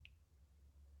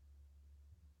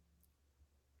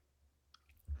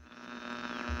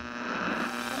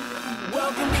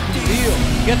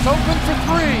Gets open for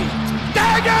three.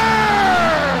 Dagger!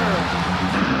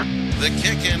 The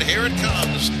kick, and here it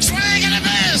comes. Swing and a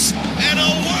miss! And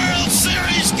a World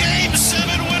Series Game 7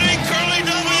 winning Curly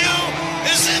W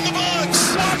is in the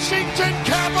books. Washington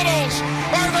Capitals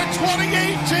are the 2018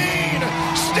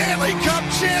 Stanley Cup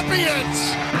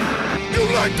champions. You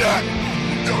like that?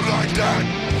 You like that?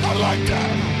 I like that.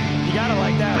 You gotta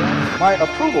like that, right? My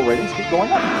approval ratings keep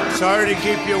going up. Sorry to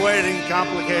keep you waiting.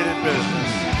 Complicated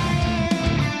business.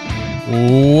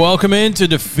 Welcome into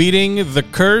Defeating the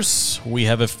Curse. We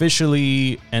have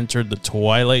officially entered the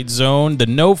Twilight Zone, the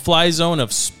no-fly zone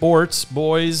of sports,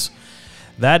 boys.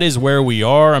 That is where we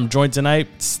are. I'm joined tonight,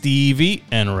 Stevie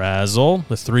and Razzle,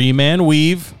 the three-man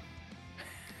weave.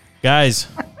 Guys.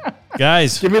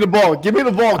 Give me the ball. Give me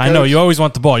the ball, Coach. I know, you always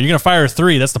want the ball. You're going to fire a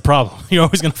three. That's the problem. You're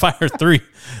always going to fire a three.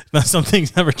 Now, some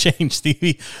things never change,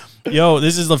 Stevie. Yo,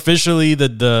 this is officially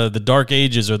the dark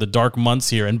ages or the dark months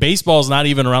here. And baseball's not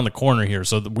even around the corner here.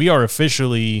 So we are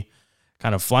officially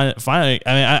kind of flying. I mean,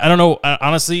 I don't know.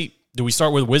 Honestly, do we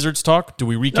start with Wizards talk? Do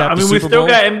we recap the Super Bowl? We still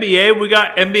got NBA. We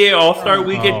got NBA All-Star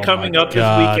Weekend coming up this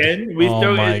weekend.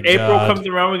 April comes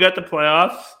around. We got the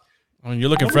playoffs. I mean, you're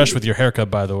looking fresh with your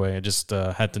haircut, by the way. I just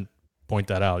had to point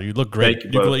that out. You look great.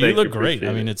 You look great.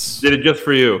 I mean, did it just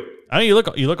for you. I mean,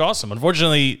 you look awesome.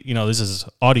 Unfortunately, this is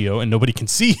audio and nobody can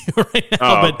see you right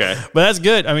now. Okay. But that's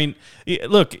good. I mean,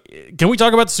 look, can we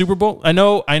talk about the Super Bowl? I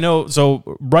know.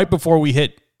 So right before we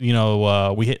hit,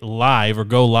 we hit live or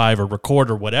go live or record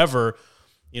or whatever,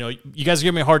 you guys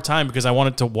give me a hard time because I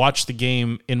wanted to watch the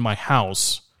game in my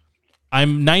house.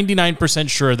 I'm 99%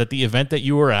 sure that the event that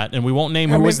you were at, and we won't name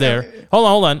who was there.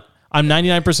 Hold on. I'm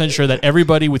 99% sure that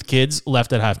everybody with kids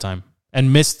left at halftime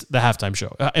and missed the halftime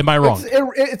show. Am I wrong?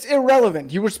 It's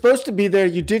irrelevant. You were supposed to be there.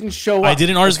 You didn't show up. I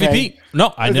didn't RSVP. Okay?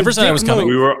 No, I never said I was coming.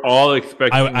 We were all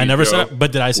expecting I never said,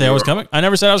 but did I say I was coming? I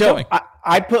never said I was coming.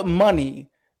 I put money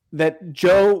that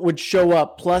Joe would show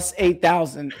up plus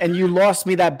 8,000, and you lost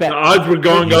me that bet. The odds were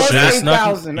going up.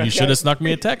 You should have snuck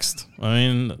me a text. I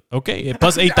mean, okay,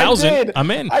 plus 8,000.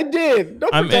 I'm in. I did. Don't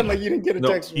pretend like you didn't get a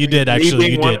text. You did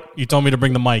actually. You did. You told me to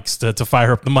bring the mics to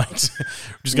fire up the mics.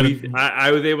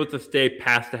 I was able to stay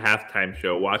past the halftime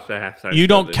show. Watch the halftime. You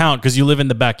don't count because you live in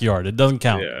the backyard. It doesn't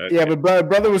count. Yeah, okay. Yeah, but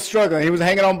brother was struggling. He was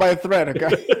hanging on by a thread.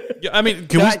 Okay. I mean,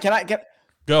 can I?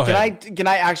 Go ahead. Can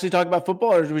I actually talk about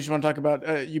football, or do we just want to talk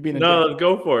about you being a No, let's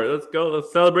go for it. Let's go.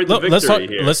 Let's celebrate the victory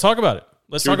here. Let's talk about it.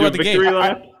 Let's talk about the game.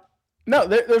 No,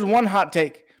 there's one hot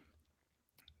take.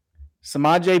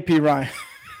 Samaje P. Ryan.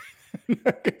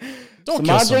 Don't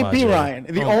kill Samaje P. Ryan,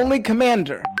 the only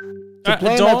commander to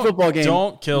play in that football game.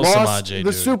 Don't kill lost Samaje,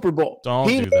 the Super Bowl. Don't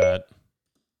do that.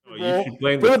 You should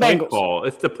blame the play call.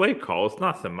 It's the play call. It's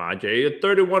not Samaje. At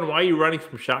 31, why are you running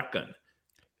from shotgun?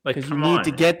 Because you need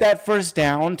to get that first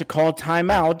down to call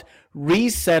timeout,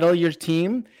 resettle your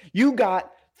team. You got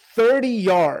 30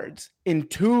 yards in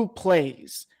 2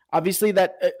 plays. Obviously,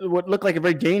 that what looked like a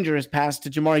very dangerous pass to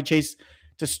Jamari Chase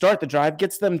to start the drive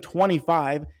gets them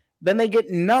 25. Then they get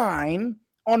 9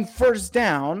 on first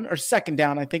down or second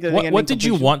down. I think. What did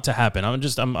you want to happen? I'm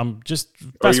just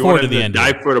fast forward to the end.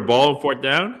 Dive for the ball on fourth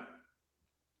down?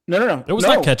 No. It was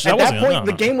not catch. At that point,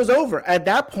 the game was over. At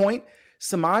that point,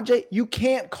 Samaje, you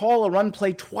can't call a run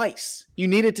play twice. You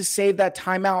needed to save that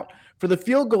timeout for the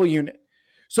field goal unit.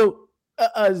 So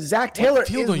Zach Taylor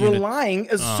is relying,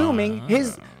 assuming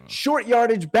his short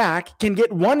yardage back can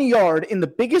get 1 yard in the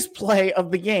biggest play of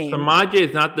the game. Samaje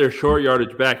is not their short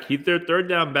yardage back. He's their third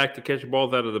down back to catch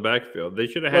balls out of the backfield. They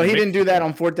should have had. Well, he didn't do that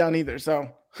on fourth down either. So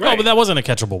no, but that wasn't a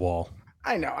catchable ball.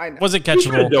 I know. Was it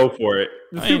catchable? Go for it.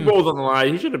 The Super Bowl's on the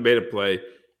line. He should have made a play.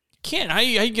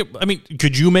 I mean,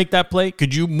 could you make that play?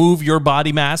 Could you move your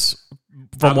body mass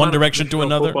from one direction to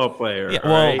another? Football player. Yeah,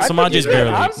 well, Samaje's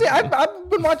barely. Honestly, I've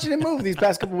been watching him move these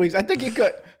past couple of weeks. I think he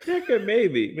could.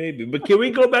 Maybe. But can we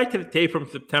go back to the tape from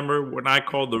September when I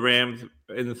called the Rams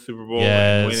in the Super Bowl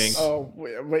winning? Oh,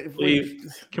 wait.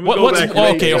 Please. Can we go back?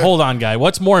 Okay, hold on, guy.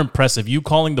 What's more impressive, you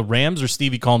calling the Rams or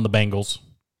Stevie calling the Bengals?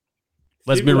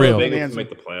 Let's be real. Bengals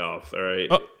make the playoffs. All right.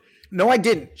 No, I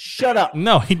didn't. Shut up.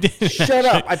 No, he didn't. Shut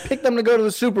up. I picked them to go to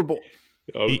the Super Bowl.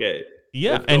 Okay.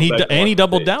 And he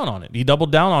doubled down on it. He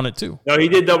doubled down on it too. No, he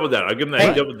did double down. I'll give him that.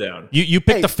 He doubled down. You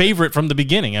picked the favorite from the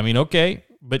beginning. I mean, okay,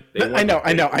 but I know.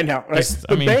 Right?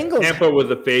 Bengals. Tampa was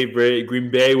a favorite.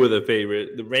 Green Bay was a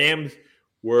favorite. The Rams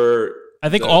were. I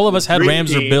think all of us had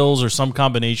Rams or Bills or some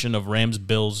combination of Rams,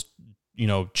 Bills,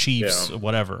 Chiefs,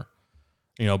 whatever.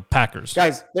 Packers.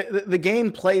 Guys, the game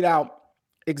played out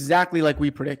exactly like we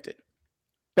predicted.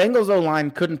 Bengals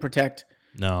O-line couldn't protect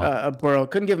Burrow.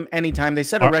 Couldn't give him any time. They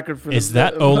set a record for Is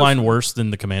that O-line worse than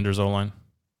the Commanders' O-line?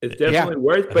 It's definitely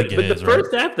worse. But the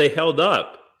first half they held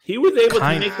up. He was able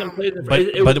to make some plays.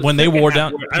 But when they wore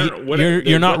down,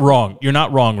 you're not wrong. You're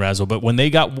not wrong, Razzle. But when they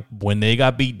got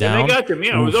beat down, when they got to me,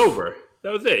 it was over.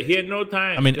 That was it. He had no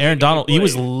time. I mean, Aaron Donald, he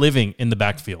was living in the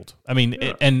backfield. I mean,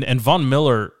 and Von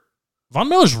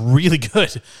Miller's really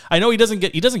good. I know he doesn't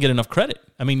get enough credit.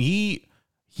 I mean, he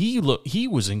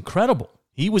was incredible.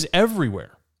 He was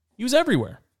everywhere.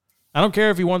 I don't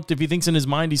care if he thinks in his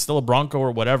mind he's still a Bronco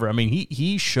or whatever. I mean,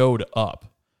 he showed up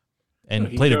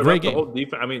and played a great game. The whole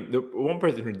defense. I mean, the one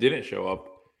person who didn't show up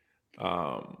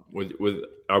was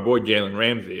our boy Jalen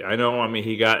Ramsey. I know. I mean,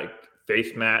 he got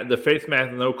face mask. The face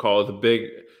mask no call is a big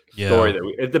story.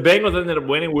 If the Bengals ended up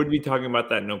winning, we'd be talking about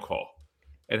that no call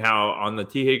and how on the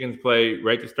T. Higgins play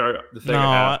right to start the second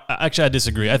half. Actually, I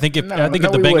disagray. I think if the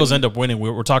Bengals end up winning,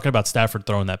 we're talking about Stafford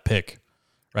throwing that pick.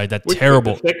 Right,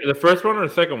 terrible. The first one or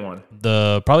the second one?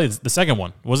 Probably the second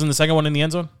one. Wasn't the second one in the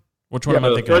end zone? Which one am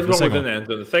I thinking? The first one was in the end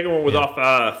zone. The second one was off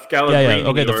Scalabrine. Yeah.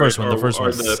 Okay, the first one.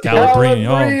 Scalabrine.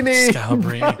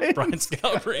 Scalabrine. Brian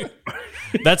Scalabrine.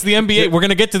 That's the NBA. We're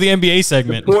gonna get to the NBA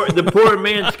segment. The poor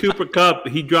man's Cooper Kupp.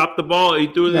 He dropped the ball. He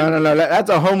threw the. No. That's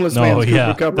a homeless man's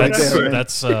Cooper Kupp right there.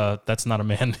 That's not a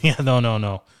man. Yeah.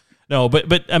 No.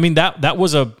 But I mean that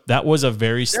was a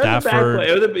very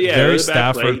Stafford. Very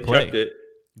Stafford play.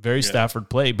 Very Stafford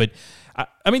play, but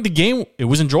I mean the game. It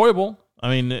was enjoyable. I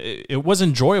mean it was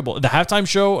enjoyable. The halftime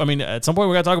show. I mean at some point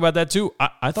we got to talk about that too.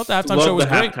 I thought the halftime show was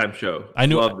great. Halftime show.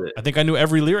 Loved it. I think I knew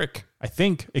every lyric.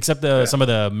 Except some of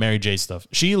the Mary J stuff.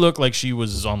 She looked like she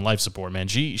was on life support. Man,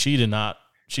 she did not.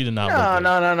 She did not.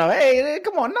 No. Hey,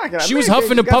 come on, knock it out. She was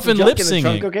huffing and puffing, lip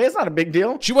singing. Okay, it's not a big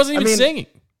deal. She wasn't even singing.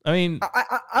 I mean,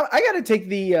 I got to take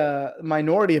the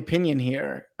minority opinion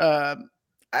here. I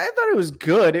thought it was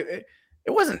good. It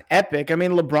wasn't epic. I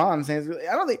mean, LeBron saying,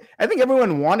 I think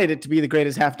everyone wanted it to be the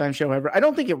greatest halftime show ever. I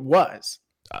don't think it was.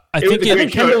 I think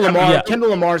Kendall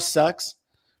Lamar sucks.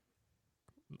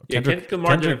 Kendrick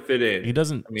Lamar didn't fit in. He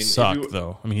doesn't suck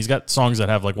though. I mean, he's got songs that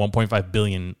have like 1.5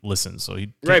 billion listens, so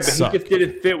he but he just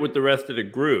didn't fit with the rest of the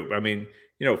group. I mean,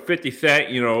 50 Cent.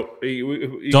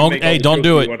 Don't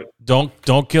do it.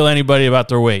 Don't kill anybody about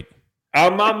their weight.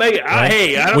 I'm not making.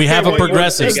 We have a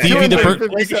progressive, Stevie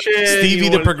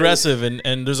the progressive,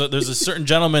 and there's a certain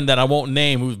gentleman that I won't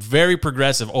name who's very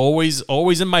progressive, always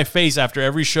in my face after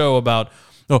every show about.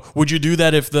 Oh, would you do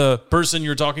that if the person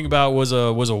you're talking about was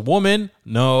a woman?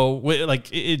 No,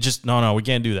 no. We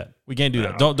can't do that. We can't do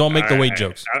that. Don't make the weight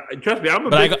jokes. Trust me, I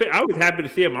was happy to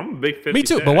see him. I'm a big 50 Me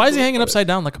too. Fan. But why is he hanging upside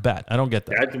down like a bat? I don't get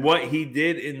that. That's what he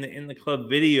did in the club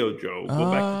video, Joe.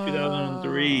 Go back to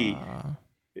 2003.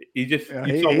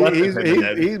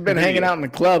 He's been hanging out in the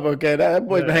club. Okay, that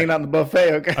boy's been hanging out in the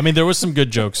buffet. Okay. I mean, there was some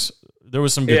good jokes. There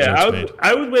was some good jokes made.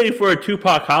 I was waiting for a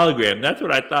Tupac hologram. That's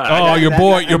what I thought. Oh, your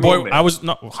boy. Moment. I was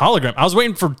not hologram. I was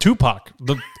waiting for Tupac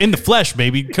in the flesh,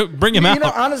 baby. Bring him out.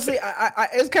 Honestly,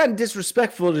 it's kind of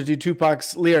disrespectful to do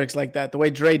Tupac's lyrics like that, the way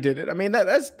Dre did it. I mean,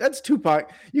 that's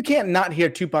Tupac. You can't not hear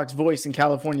Tupac's voice in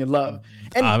California Love.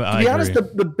 And to be honest,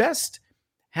 the best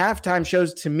halftime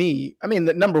shows to me, I mean,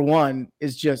 the number one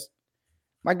is just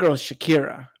my girl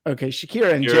Shakira. Okay,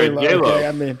 Shakira and J-Lo. Okay,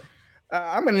 I mean.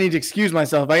 I'm gonna need to excuse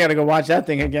myself. I gotta go watch that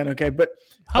thing again. Okay, but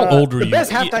how old were you? The best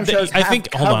halftime shows.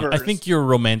 Hold on. I think you're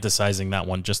romanticizing that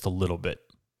one just a little bit,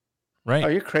 right? Oh,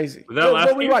 you're crazy. Go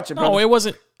watch it. No, it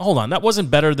wasn't. Hold on, that wasn't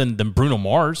better than Bruno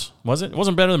Mars, was it? It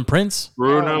wasn't better than Prince.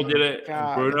 Bruno did it.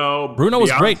 God. Bruno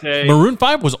was great. Maroon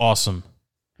 5 was awesome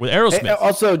with Aerosmith. Hey,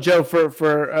 also, Joe,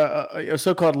 for a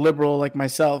so-called liberal like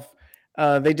myself,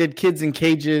 they did Kids in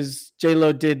Cages.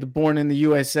 J-Lo did the Born in the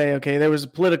USA. Okay, there was a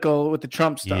political with the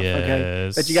Trump stuff. Yes.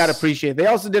 Okay, that you got to appreciate. They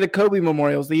also did a Kobe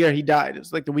memorial. It was the year he died. It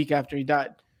was like the week after he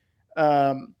died.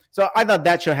 So I thought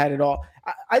that show had it all.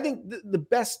 I think the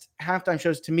best halftime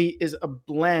shows to me is a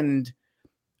blend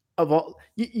of all.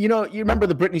 You remember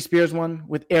the Britney Spears one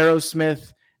with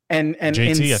Aerosmith and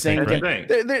JT, NSYNC. Right?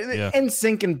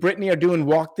 NSYNC and Britney are doing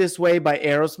Walk This Way by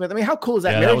Aerosmith. I mean, how cool is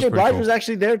that? Yeah, Mary J. Blige cool. was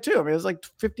actually there too. I mean, it was like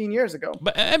 15 years ago.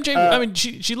 But MJ, I mean,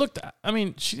 she looked. I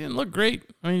mean, she didn't look great.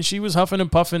 I mean, she was huffing and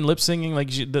puffing, lip singing, like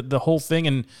the whole thing.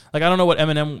 And like, I don't know why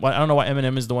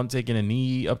Eminem is the one taking a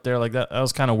knee up there like that. That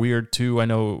was kind of weird too. I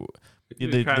know.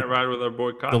 Trying to ride with our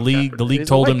boy. The league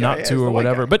told him not to or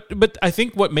whatever. But I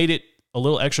think what made it a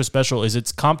little extra special is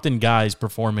it's Compton guys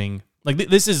performing. Like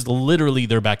this is literally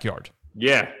their backyard.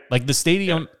 Yeah. Like the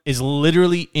stadium is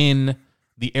literally in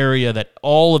the area that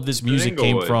all of this music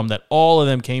came from, that all of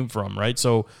them came from, right?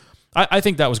 So I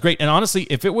think that was great. And honestly,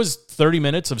 if it was 30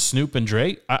 minutes of Snoop and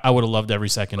Dre, I would have loved every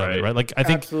second of it, right? Like I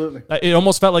think it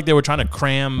almost felt like they were trying to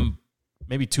cram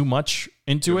maybe too much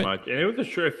into it. And it was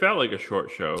it felt like a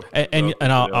short show. And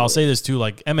I'll say this too,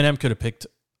 like Eminem could have picked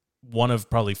one of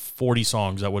probably 40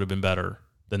 songs that would have been better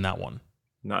than that one.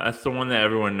 No, that's the one that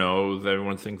everyone knows,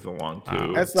 everyone sings along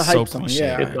to. That's the hype song, cliche.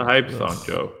 yeah. It's the hype song,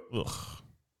 Joe. Ugh.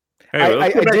 Anyway, I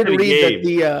did read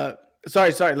game. that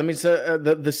sorry, let me say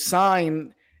the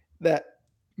sign that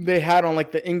they had on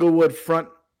like the Inglewood front,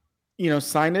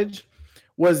 signage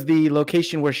was the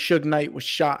location where Suge Knight was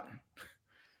shot.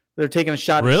 They're taking a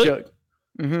shot Really? at Suge.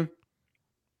 Mm-hmm.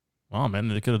 Oh man,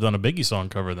 they could have done a Biggie song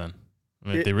cover then. I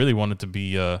mean, if they really wanted to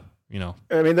be, I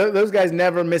mean, those guys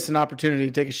never miss an opportunity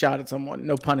to take a shot at someone.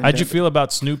 No pun intended. How'd you feel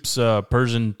about Snoop's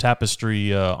Persian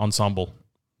tapestry ensemble,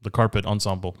 the carpet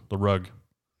ensemble, the rug?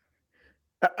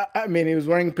 I mean, he was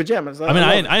wearing pajamas.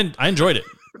 I enjoyed it.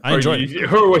 I enjoyed it. You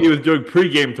heard what he was doing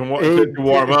pregame to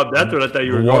warm up. That's what I thought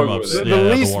you were going with. The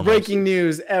least breaking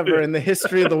news ever in the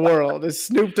history of the world is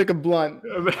Snoop took a blunt.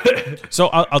 So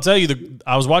I'll tell you,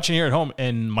 I was watching here at home,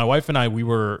 and my wife and I, we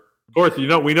were. Of course, we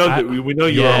know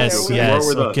you. Yes,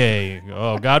 okay.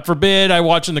 Oh, God forbid I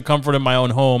watch in the comfort of my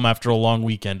own home after a long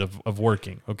weekend of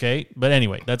working. Okay, but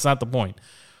anyway, that's not the point.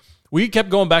 We kept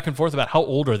going back and forth about how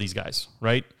old are these guys,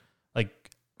 right? Like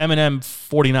Eminem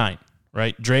 49,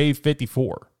 right? Dre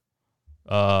 54.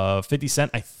 50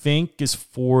 Cent, I think, is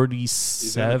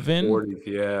 47. 40s,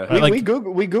 yeah. We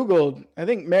Googled. I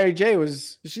think Mary J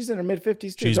she's in her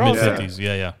mid-50s too. She's mid-50s.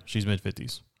 Yeah. She's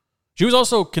mid-50s. She was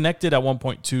also connected at one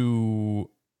point to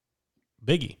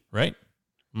Biggie, right?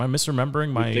 Am I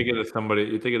misremembering my? You're thinking of somebody.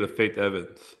 You're thinking of Faith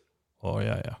Evans. Oh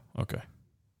yeah. Okay.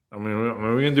 I mean,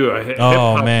 we're gonna do a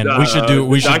oh man, we should do.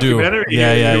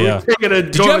 Yeah.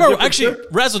 Did you ever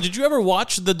Razzle? Did you ever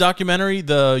watch the documentary,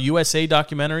 the USA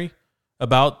documentary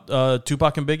about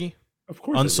Tupac and Biggie? Of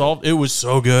course, Unsolved. It was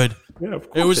so good. Yeah, of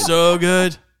course. It was so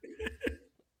good.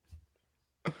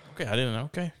 Okay, I didn't know.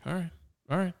 Okay, all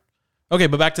right. Okay,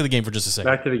 but back to the game for just a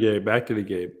second. Back to the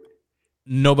game.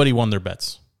 Nobody won their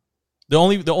bets. The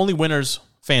only winners,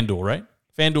 FanDuel, right?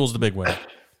 FanDuel's the big winner.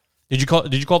 Did you call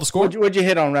the score? What'd you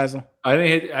hit on, Razzle? I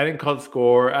didn't call the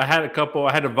score. I had a couple.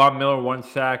 I had a Von Miller 1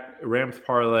 sack, Rams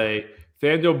parlay.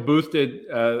 FanDuel boosted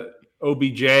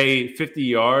OBJ 50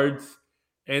 yards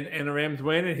and the Rams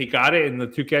win, and he got it in the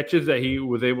 2 catches that he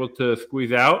was able to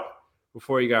squeeze out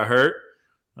before he got hurt.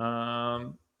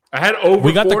 I had over.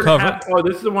 We got the cover. Oh,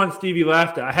 this is the one Stevie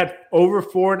laughed at. I had over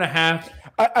 4.5.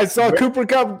 I saw Cooper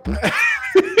Kupp.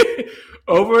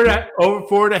 over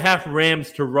 4.5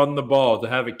 Rams to run the ball to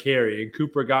have a carry, and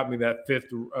Cooper got me that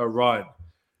 5th run.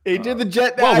 He did the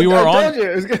jet. Well, we were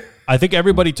on. I think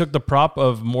everybody took the prop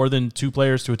of more than 2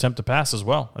 players to attempt to pass as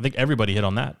well. I think everybody hit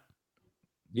on that.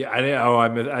 Yeah, I didn't. Oh, I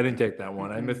didn't take that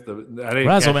one. I missed the. I didn't.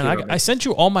 Razzle, man, I sent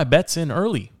you all my bets in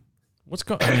early. What's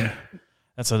going? I mean,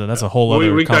 that's a whole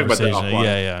other conversation.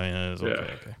 Yeah. I mean, it's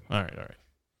okay. All right.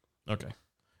 Okay.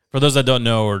 For those that don't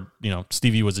know, or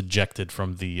Stevie was ejected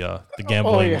from the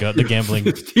gambling. The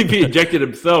gambling. Stevie ejected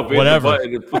himself. Whatever.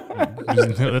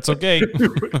 That's okay.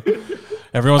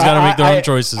 Everyone's got to make their own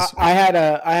choices. I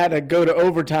had a go to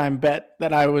overtime bet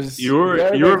that I was. You were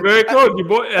very close. Your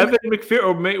boy Evan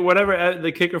McPherson or whatever,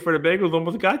 the kicker for the Bengals,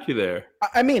 almost got you there.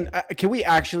 I mean, can we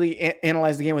actually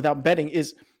analyze the game without betting?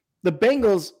 Is the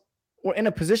Bengals were in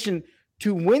a position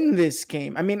to win this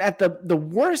game? I mean, at the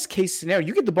worst case scenario,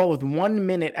 you get the ball with 1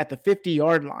 minute at the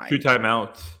 50-yard line. 2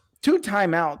 timeouts. 2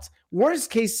 timeouts. Worst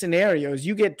case scenarios,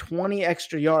 you get 20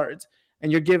 extra yards,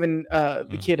 and you're giving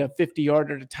the kid a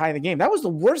 50-yarder to tie the game. That was the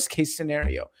worst case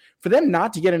scenario. For them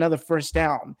not to get another first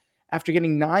down after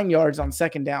getting 9 yards on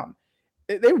second down,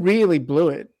 they really blew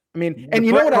it. I mean, and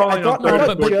you know what I thought?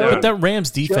 But that Rams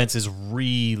defense is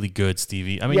really good,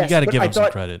 Stevie. I mean, you got to give them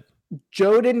some credit.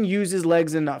 Joe didn't use his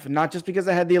legs enough, and not just because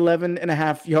I had the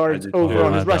 11.5 yards over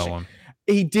on his rushing.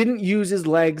 He didn't use his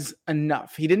legs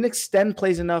enough. He didn't extend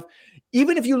plays enough.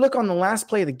 Even if you look on the last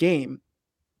play of the game,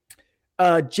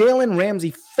 Jalen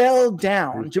Ramsey fell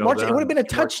down. It would have been a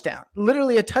touchdown,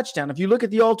 literally a touchdown. If you look at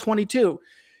the all 22,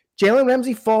 Jalen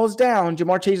Ramsey falls down.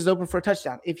 Jamar Chase is open for a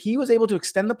touchdown. If he was able to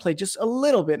extend the play just a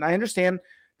little bit, and I understand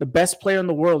the best player in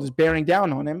the world is bearing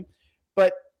down on him,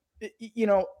 but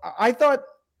I thought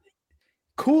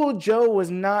Cool Joe was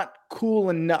not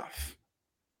cool enough.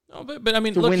 No, but I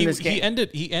mean, look, he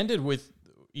ended with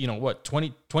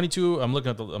 22. I'm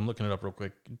looking it up real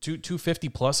quick. 250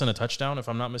 plus and a touchdown, if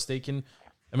I'm not mistaken.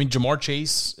 I mean, Jamar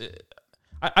Chase.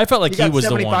 I felt like he was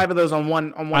the one. 75 of those on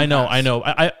one. I know.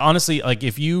 I honestly, like,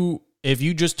 if you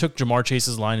just took Jamar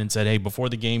Chase's line and said, hey, before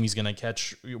the game he's gonna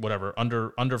catch whatever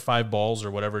under 5 balls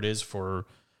or whatever it is for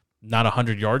not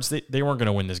 100 yards, they weren't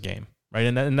gonna win this game,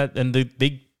 right?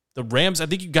 The Rams, I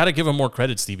think you got to give them more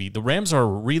credit, Stevie. The Rams are a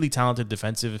really talented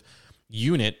defensive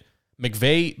unit.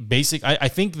 McVay, I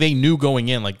think they knew going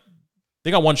in, like, they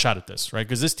got one shot at this, right?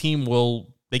 Because this team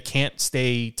they can't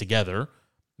stay together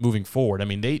moving forward. I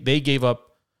mean, they gave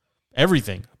up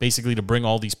everything basically to bring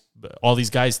all these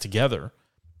guys together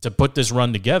to put this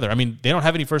run together. I mean, they don't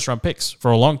have any first-round picks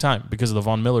for a long time because of the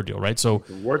Von Miller deal, right? So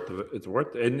it's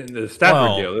worth it. And the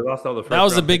Stafford deal, they lost all the first. That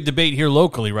was the big debate here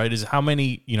locally, right? Is how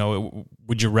many,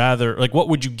 would you rather, like, what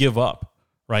would you give up,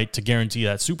 right, to guarantee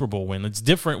that Super Bowl win? It's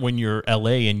different when you're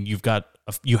LA and you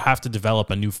have to develop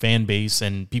a new fan base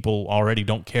and people already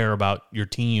don't care about your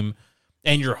team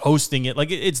and you're hosting it.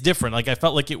 Like, it's different. Like, I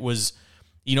felt like it was,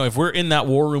 if we're in that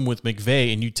war room with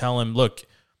McVay and you tell him, look,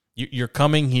 you're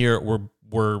coming here, we're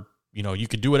you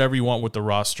could do whatever you want with the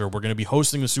roster. We're going to be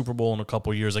hosting the Super Bowl in a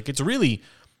couple of years. Like, it's really,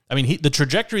 I mean, the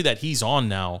trajectory that he's on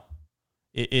now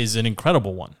is an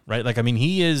incredible one, right? Like, I mean,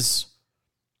 he's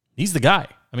the guy.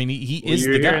 I mean, he is the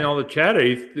guy. You're hearing all the chatter.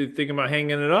 He's thinking about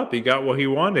hanging it up. He got what he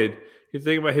wanted. He's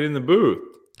thinking about hitting the booth.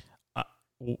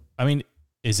 I mean,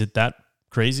 is it that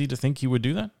crazy to think he would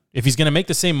do that? If he's going to make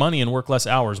the same money and work less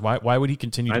hours, why would he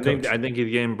continue to coach? I think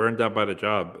he's getting burnt out by the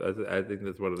job. I think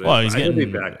that's what it is. Well, he'll be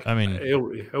back. I mean,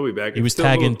 he'll be back. He was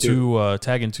tagging two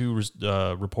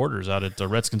reporters out at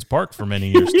Redskins Park for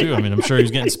many years too. I mean, I'm sure he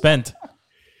was getting spent.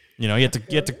 He had to.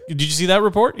 Did you see that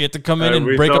report? He had to come in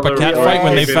and break up a cat fight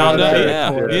when they found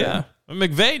out. Yeah.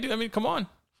 McVay, dude. I mean, come on.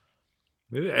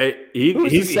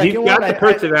 He's got the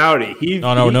personality.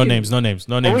 No names. Are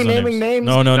we naming names?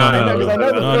 No.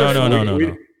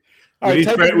 We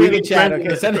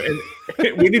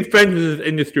need friends in this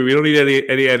industry. We don't need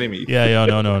any enemies. Yeah,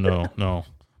 no.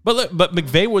 But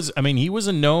McVay was, I mean, he was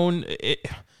a known.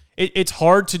 It's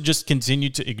hard to just continue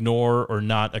to ignore or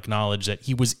not acknowledge that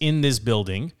he was in this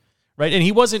building, right? And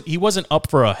he wasn't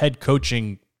up for a head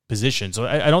coaching position. So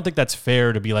I don't think that's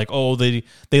fair to be like, oh, they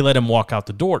let him walk out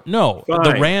the door. No, fine.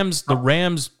 The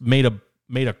Rams made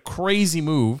a crazy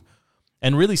move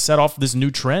and really set off this new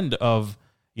trend of,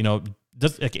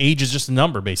 like, age is just a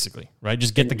number, basically, right?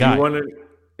 Just get the guy.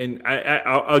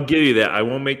 I'll give you that. I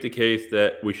won't make the case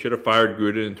that we should have fired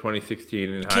Gruden in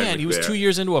 2016. And can't. He was 2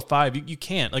 years into a 5. You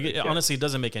can't. Like, honestly, it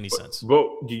doesn't make any sense.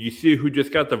 But did you see who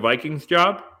just got the Vikings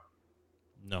job?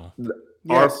 No.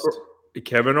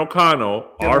 Kevin O'Connell,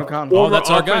 our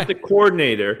offensive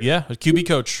coordinator. Yeah, a QB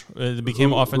coach.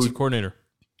 Became offensive coordinator.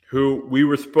 Who we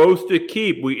were supposed to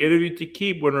keep. We interviewed to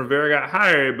keep when Rivera got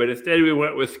hired, but instead we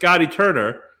went with Scotty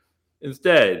Turner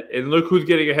instead. And look who's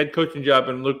getting a head coaching job,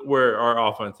 and look where our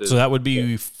offense is. So that would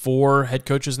be 4 head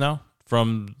coaches now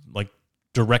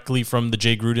directly from the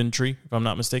Jay Gruden tree, if I'm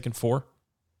not mistaken. 4,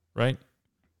 right?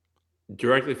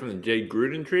 Directly from the Jay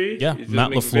Gruden tree? Yeah,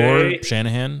 Matt LaFleur,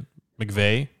 Shanahan,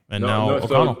 McVay. And now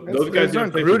O'Connell. So those guys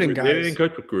aren't Gruden guys. They didn't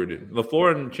coach with Gruden.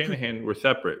 LaFleur and Shanahan were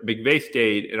separate. McVay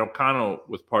stayed, and O'Connell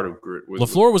was part of Gruden.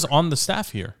 LaFleur was on the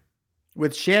staff here.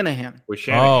 With Shanahan.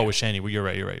 Oh, with Shanny. Well, you're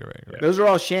right. Those are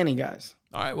all Shanny guys.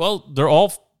 All right. Well, they're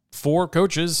all 4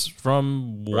 coaches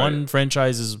from one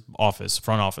franchise's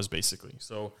front office, basically.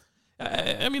 So,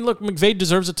 I mean, look, McVay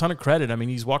deserves a ton of credit. I mean,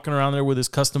 he's walking around there with his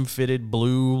custom-fitted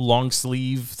blue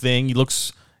long-sleeve thing.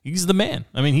 He's the man.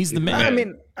 I mean, he's the man. I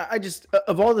mean, I just,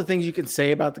 of all the things you can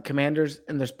say about the Commanders,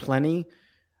 and there's plenty,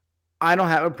 I don't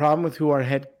have a problem with who our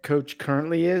head coach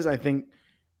currently is. I think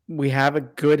we have a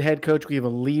good head coach. We have a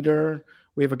leader.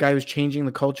 We have a guy who's changing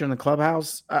the culture in the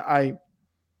clubhouse. I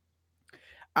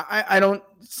don't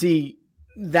see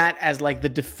that as like the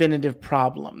definitive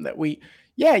problem that we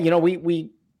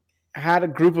had a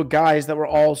group of guys that were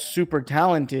all super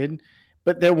talented,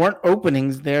 but there weren't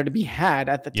openings there to be had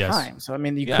at the time. So, I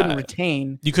mean, you couldn't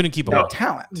retain. You couldn't keep that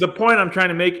talent. The point I'm trying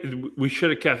to make is we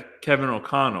should have kept Kevin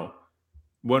O'Connell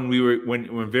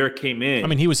when Vera came in. I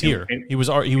mean, he was here. He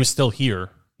was still here.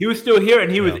 He was still here,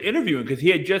 and he was interviewing because he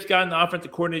had just gotten the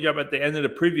offensive coordinator job at the end of the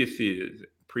previous season.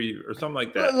 Or something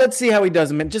like that. Let's see how he does.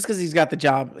 Just because he's got the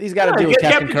job, he's got to deal with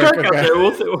Captain Kirk out there.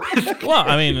 Well,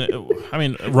 I mean,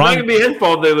 Ron. It's not gonna be his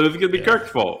fault. They lose. It's gonna be Kirk's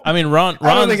fault. I mean, Ron.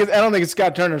 I don't think it's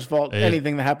Scott Turner's fault.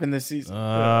 Anything that happened this season.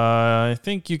 I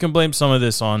think you can blame some of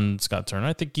this on Scott Turner.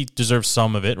 I think he deserves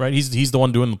some of it, right? He's the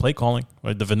one doing the play calling,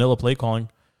 right? The vanilla play calling.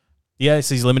 Yes,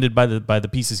 he's limited by the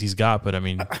pieces he's got, but I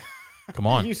mean, come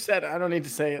on. You said it. I don't need to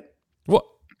say it. What?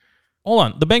 Hold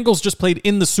on. The Bengals just played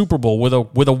in the Super Bowl with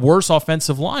a worse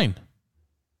offensive line.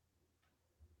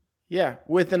 Yeah,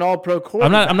 with an all-pro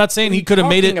quarterback. I'm not saying he could have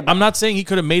made it. I'm not saying he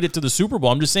could have made it to the Super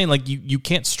Bowl. I'm just saying, like, you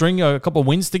can't string a couple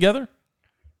wins together.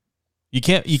 You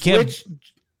can't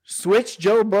switch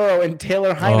Joe Burrow and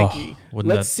Taylor Heineke.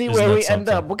 Let's see where we end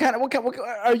up. What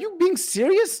are you being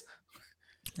serious?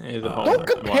 Don't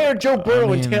compare Joe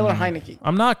Burrow and Taylor Heineke.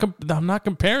 I'm not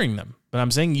comparing them. But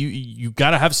I'm saying you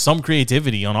got to have some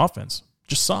creativity on offense,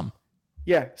 just some.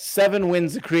 Yeah, 7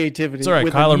 wins of creativity. It's all right.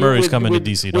 Kyler Murray's coming to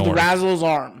DC. Don't worry. With Razzle's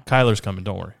arm. Kyler's coming.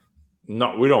 Don't worry.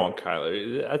 No, we don't want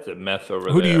Kyler. That's a mess over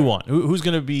there. Who do you want? Who's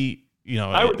going to be?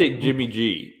 I would take Jimmy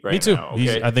G right now. Me too. Now,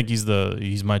 okay? I think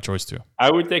he's my choice too. I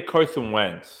would take Carson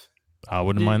Wentz. I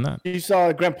wouldn't mind that. You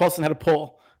saw Grant Paulson had a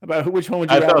poll about which one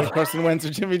would you rather, Carson Wentz or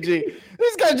Jimmy G.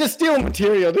 This guy's just stealing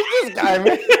material. This guy,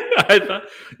 man.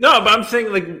 No, but I'm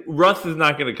saying like Russ is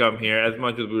not going to come here as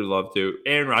much as we would love to.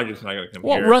 Aaron Rodgers is not going to come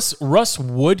here. Well, Russ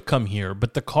would come here,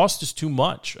 but the cost is too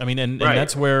much. I mean, and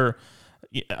that's where,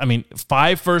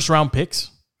 5 first-round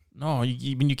picks. No,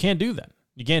 you can't do that.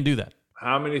 You can't do that.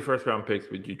 How many first-round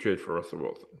picks would you trade for Russell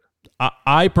Wilson?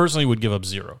 I personally would give up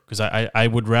 0 because I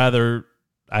would rather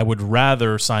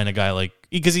sign a guy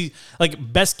because he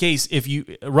best case if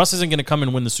Russ isn't going to come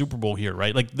and win the Super Bowl here,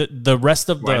 right? Like the rest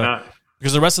of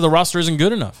because the rest of the roster isn't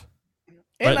good enough.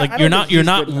 Right? Like you're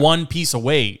not one piece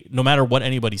away, no matter what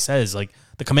anybody says. Like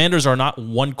the Commanders are not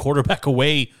one quarterback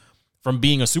away from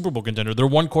being a Super Bowl contender. They're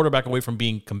one quarterback away from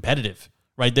being competitive.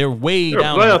 Right? They're way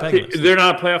down the pecking list. They're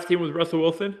not a playoff team with Russell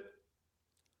Wilson?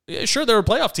 Yeah, sure, they're a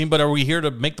playoff team, but are we here to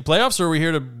make the playoffs or are we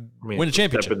here to win a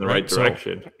championship? Step in the right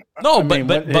direction.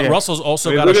 But Russell's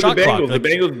also got a shot clock. The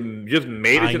Bengals just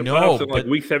made it to the playoffs in like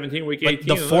week 17, week 18.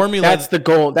 The formula, that's the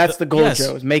goal. That's the goal,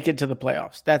 Joe, is make it to the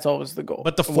playoffs. That's always the goal.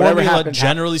 But the formula,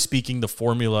 generally speaking, the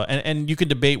formula, and you can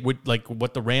debate with like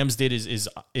what the Rams did is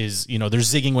they're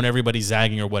zigging when everybody's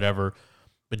zagging or whatever.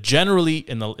 But generally,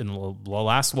 in the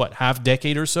last half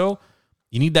decade or so,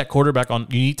 you need that quarterback on.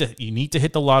 You need to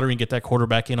hit the lottery and get that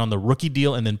quarterback in on the rookie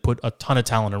deal, and then put a ton of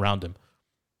talent around him.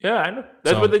 Yeah, I know.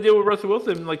 That's what they did with Russell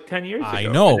Wilson like 10 years ago. I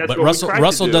know, but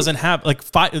Russell doesn't have like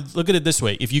 5. Look at it this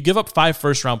way: if you give up 5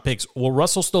 first-round picks, will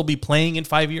Russell still be playing in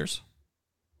 5 years?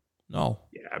 No.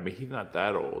 Yeah, I mean he's not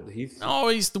that old. He's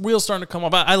the wheel's starting to come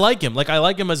up. I like him. Like I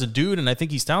like him as a dude, and I think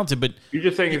he's talented. But you're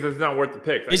just saying it's not worth the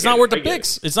picks. It's not worth the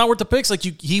picks. It's not worth the picks. Like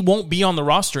he won't be on the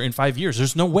roster in 5 years.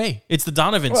 There's no way. It's the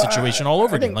Donovan situation all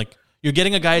over again. Like you're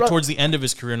getting a guy towards the end of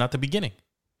his career, not the beginning.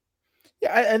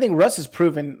 Yeah, I think Russ has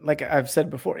proven, like I've said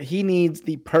before, he needs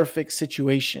the perfect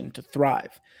situation to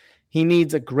thrive. He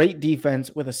needs a great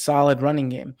defense with a solid running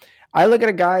game. I look at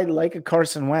a guy like a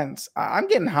Carson Wentz. I'm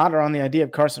getting hotter on the idea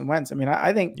of Carson Wentz. I mean,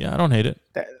 I think. Yeah, I don't hate it.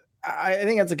 I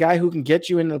think that's a guy who can get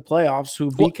you into the playoffs,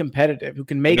 who be competitive, who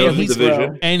can make it.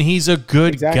 And he's a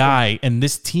good guy. And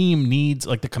this team needs,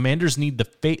 like the Commanders need the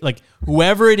face, like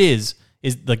whoever it is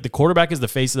like the quarterback is the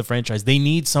face of the franchise. They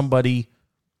need somebody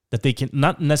that they can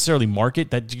not necessarily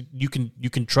market, that you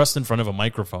can trust in front of a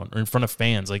microphone or in front of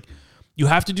fans. Like you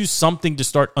have to do something to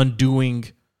start undoing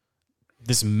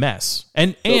this mess.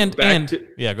 And go ahead. Back to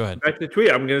the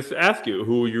tweet. I'm going to ask you,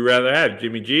 who would you rather have,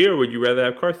 Jimmy G, or would you rather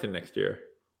have Carson next year?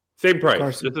 Same price.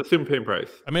 Carson. Just assume same price.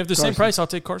 I mean, if the same price, I'll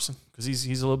take Carson because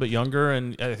he's a little bit younger,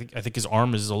 and I think his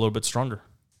arm is a little bit stronger.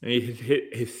 And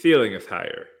his ceiling is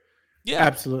higher. Yeah,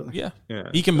 absolutely. Yeah.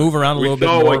 He can move around a little bit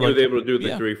more. We saw what he was able to do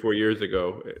 3-4 years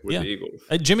ago with the Eagles.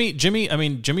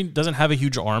 Jimmy doesn't have a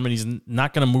huge arm, and he's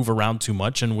not going to move around too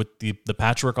much. And with the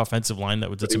patchwork offensive line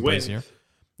that's in place here,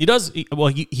 he does.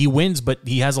 He wins, but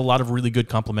he has a lot of really good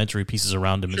complementary pieces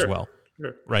around him as well.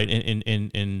 Sure. Right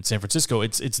in San Francisco,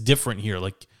 it's different here.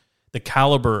 Like the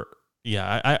caliber.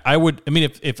 Yeah, I would. I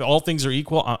mean, if all things are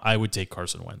equal, I would take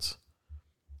Carson Wentz.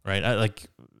 Right,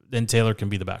 then Taylor can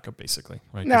be the backup, basically.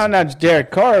 Right? No, Derek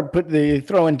Carr.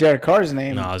 Throw in Derek Carr's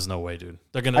name. No, there's no way, dude.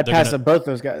 I'd pass up both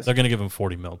those guys. They're gonna give him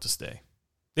 $40 million to stay.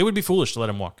 They would be foolish to let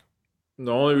him walk. The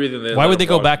only reason why would they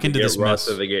go back into this mess?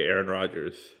 If they get Aaron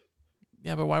Rodgers.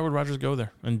 Yeah, but why would Rodgers go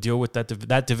there and deal with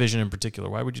that division in particular?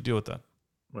 Why would you deal with that?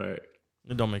 Right.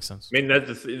 It don't make sense. I mean,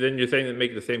 then you're saying that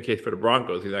make the same case for the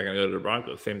Broncos. He's not going to go to the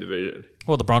Broncos, same division.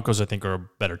 Well, the Broncos, I think, are a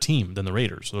better team than the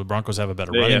Raiders. So the Broncos have a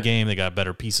better running game. They got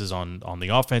better pieces on the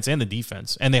offense and the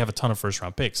defense, and they have a ton of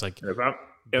first-round picks. Like if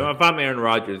I'm Aaron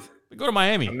Rodgers, go to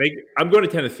Miami. I'm going to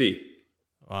Tennessee.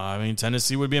 I mean,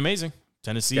 Tennessee would be amazing.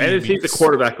 Tennessee's a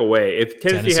quarterback away. If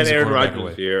Tennessee had Aaron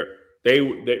Rodgers here,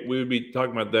 we would be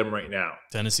talking about them right now.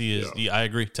 Tennessee is. Yeah. I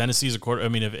agree. Tennessee is a quarter. I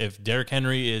mean, if Derrick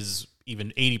Henry is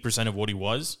even 80% of what he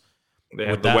was, they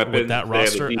have the weapons, with that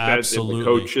roster, they have the defense, absolutely, the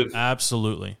coaches.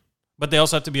 Absolutely. But they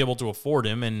also have to be able to afford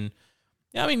him, and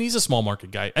I mean, he's a small market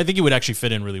guy. I think he would actually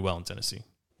fit in really well in Tennessee.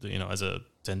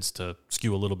 Tends to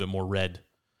skew a little bit more red.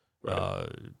 Right.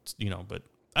 But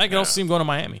I can also see him going to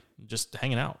Miami, just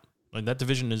hanging out. Like that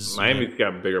division is. Miami's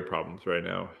got bigger problems right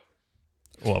now.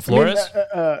 Well, Flores?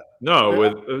 Forget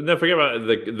about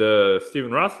the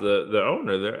Stephen Ross, the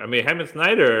owner there. I mean, him and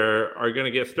Snyder are going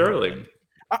to get Sterling.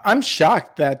 I'm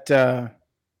shocked that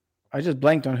I just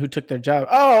blanked on who took their job.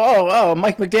 Oh,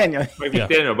 Mike McDaniel. Mike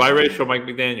McDaniel, biracial Mike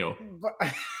McDaniel.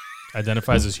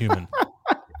 Identifies as human.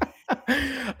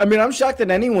 I mean, I'm shocked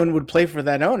that anyone would play for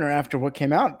that owner after what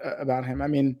came out about him. I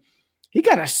mean, he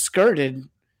kind of skirted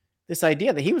this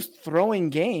idea that he was throwing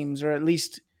games, or at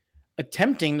least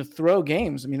attempting to throw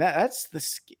games. I mean, that's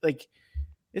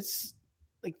it's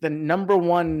like the number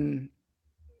one,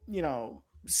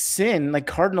 sin, like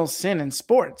cardinal sin in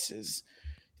sports is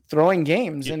throwing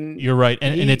games. And you're right.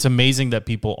 And it's amazing that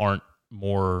people aren't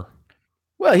more.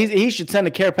 Well, he should send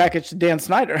a care package to Dan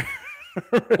Snyder.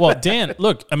 Well, Dan,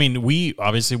 look, I mean, we're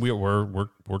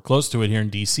close to it here in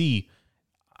DC.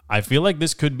 I feel like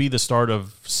this could be the start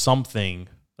of something.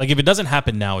 Like, if it doesn't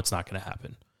happen now, it's not going to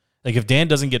happen. Like, if Dan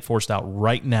doesn't get forced out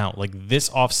right now, like this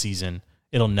offseason,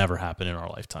 it'll never happen in our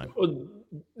lifetime. Well,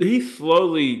 he's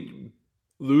slowly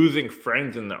losing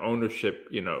friends in the ownership,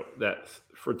 that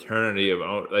fraternity of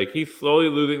like he's slowly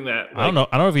losing that. Like, I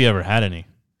don't know if he ever had any.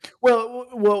 Well,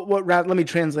 let me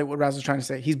translate what Raz was trying to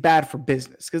say. He's bad for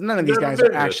business because none of these guys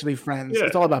are actually friends. Yeah.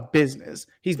 It's all about business.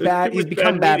 He's bad. He's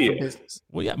become bad for business.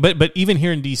 Well, yeah, but even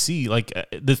here in DC, like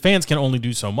the fans can only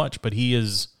do so much. But he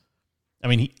is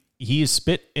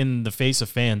spit in the face of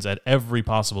fans at every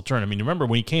possible turn. I mean, remember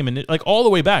when he came in, like all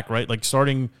the way back, right? Like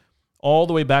starting all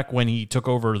the way back when he took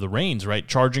over the reins, right?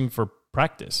 Charging for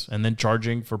practice and then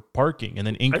charging for parking and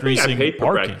then increasing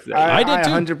parking. I did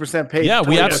too. 100% paid. Yeah,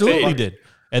 we absolutely did.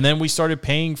 And then we started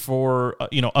paying for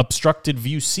obstructed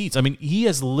view seats. I mean, he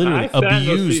has literally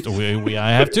abused.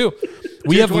 I have too.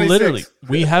 We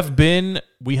have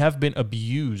been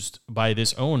abused by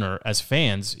this owner as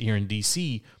fans here in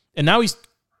DC, and now he's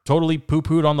totally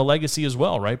poo-pooed on the legacy as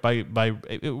well, right? By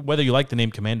whether you like the name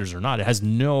Commanders or not, it has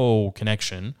no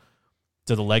connection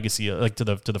to the legacy, like to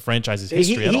the franchise's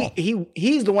history at all.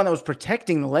 He's the one that was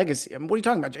protecting the legacy. I mean, what are you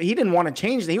talking about? He didn't want to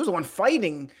change it. He was the one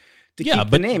fighting to keep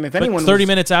the name. If anyone, 30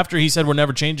 minutes after he said we're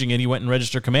never changing it, he went and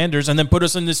registered Commanders, and then put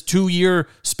us in this 2-year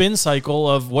spin cycle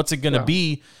of what's it going to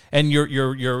be. And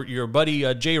your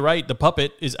buddy Jay Wright, the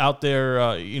puppet, is out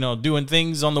there, doing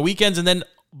things on the weekends, and then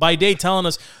by day telling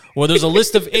us, well, there's a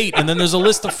list of 8, and then there's a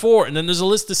list of 4, and then there's a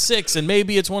list of 6, and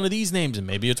maybe it's one of these names, and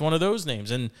maybe it's one of those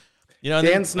names, and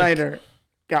Dan Snyder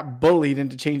got bullied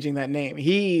into changing that name.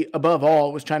 He, above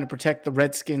all, was trying to protect the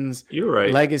Redskins'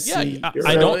 legacy. Yeah,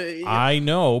 I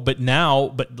know, but now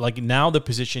the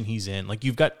position he's in, like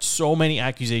you've got so many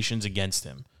accusations against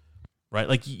him, right?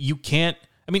 Like you can't.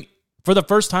 I mean, for the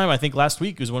first time, I think last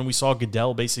week was when we saw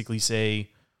Goodell basically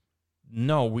say,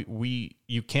 "No,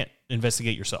 you can't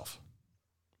investigate yourself.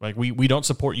 Like we don't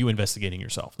support you investigating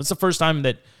yourself." That's the first time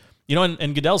that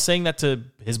and Goodell's saying that to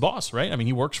his boss, right? I mean,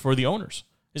 he works for the owners.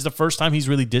 Is the first time he's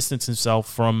really distanced himself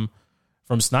from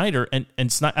Snyder, and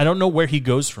Snyder, I don't know where he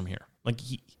goes from here. Like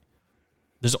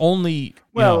there's only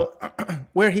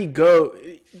where he go.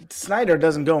 Snyder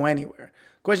doesn't go anywhere.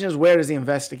 Question is, where does the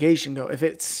investigation go? If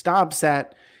it stops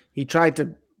at he tried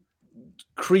to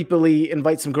creepily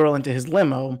invite some girl into his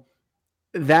limo,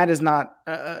 that is not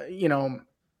that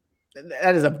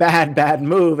is a bad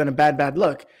move and a bad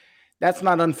look. That's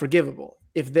not unforgivable.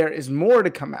 If there is more to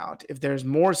come out, if there's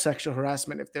more sexual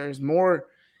harassment, if there's more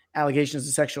allegations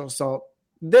of sexual assault,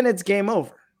 then it's game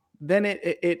over. Then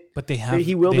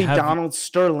he will be Donald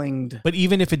Sterling. But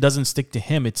even if it doesn't stick to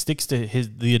him, it sticks to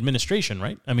the administration,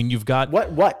 right? I mean, you've got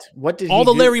what did all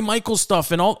the Larry Michael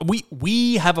stuff and all.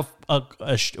 We have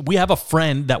a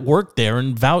friend that worked there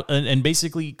and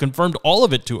basically confirmed all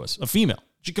of it to us. A female,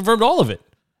 she confirmed all of it.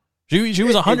 She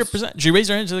was 100%. She raised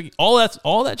her hand. She's like, all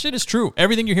that shit is true.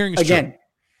 Everything you're hearing is true.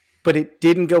 But it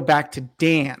didn't go back to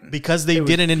Dan because they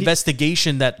did an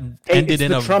investigation that ended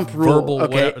in a Trump verbal. Rule.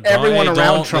 Okay, everyone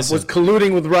around Trump was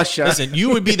colluding with Russia. Listen, you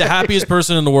would be the happiest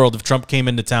person in the world if Trump came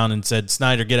into town and said,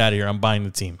 "Snyder, get out of here. I'm buying the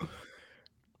team."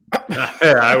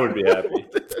 I would be happy.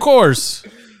 Of course.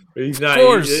 He's not.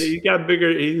 He got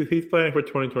bigger. He's planning for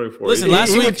 2024. Listen,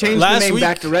 last week, would change the name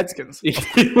back to Redskins.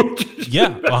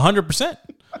 Yeah, 100%.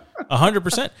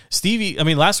 100%. Stevie, I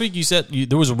mean, last week you said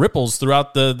there was ripples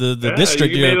throughout the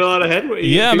district. You made a lot of headway.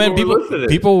 Yeah, man.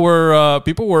 People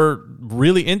were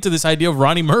really into this idea of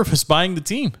Ronnie Mervis buying the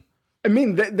team. I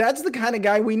mean, that's the kind of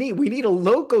guy we need. We need a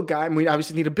local guy. We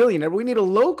obviously need a billionaire, but we need a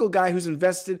local guy who's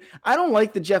invested. I don't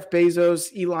like the Jeff Bezos,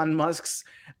 Elon Musk's.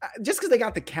 Just because they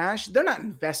got the cash, they're not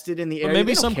invested in the area.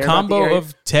 Maybe some combo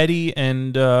of Teddy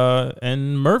and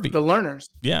Murphy. The Learners.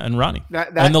 Yeah, and Ronnie.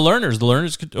 And the Learners. The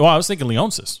Learners could. Oh, I was thinking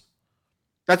Leonsis.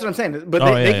 That's what I'm saying. But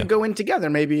they could go in together,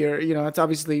 maybe, or it's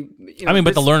obviously.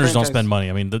 But the Learners don't spend money.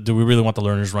 I mean, do we really want the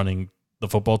Learners running the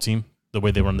football team the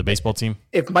way they run the baseball team?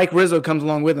 If Mike Rizzo comes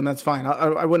along with them, that's fine.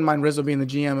 I wouldn't mind Rizzo being the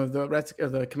GM of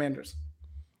the Commanders.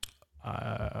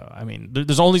 I mean,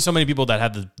 there's only so many people that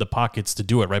have the pockets to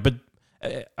do it, right? But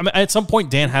I mean, at some point,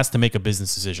 Dan has to make a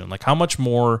business decision. Like, how much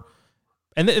more?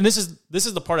 And this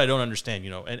is the part I don't understand, you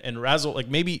know. And Razzle, like,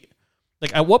 maybe,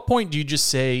 like, at what point do you just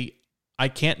say, I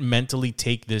can't mentally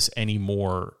take this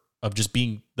anymore of just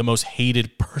being the most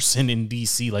hated person in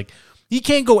DC? Like, he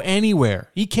can't go anywhere.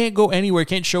 He can't go anywhere.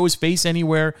 Can't show his face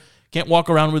anywhere. Can't walk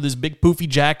around with his big poofy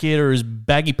jacket or his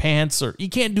baggy pants, or he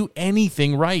can't do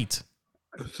anything right.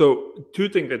 So 2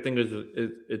 things I think is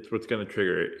it's what's going to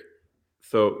trigger it.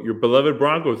 So your beloved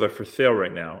Broncos are for sale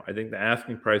right now. I think the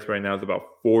asking price right now is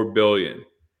about $4 billion.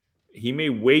 He may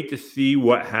wait to see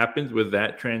what happens with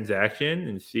that transaction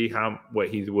and see how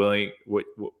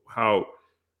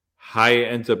high it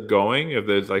ends up going. If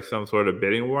there's like some sort of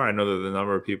bidding war, I know there's a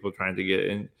number of people trying to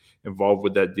get involved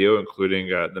with that deal, including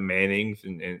the Mannings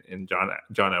and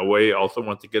John Elway also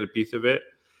wants to get a piece of it.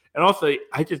 And also,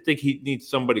 I just think he needs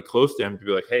somebody close to him to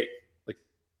be like, hey, like,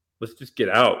 let's just get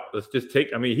out. Let's just take.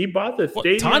 I mean, he bought the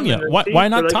stadium. Tanya, why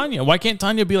not Tanya? Why can't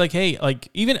Tanya be like, hey, like,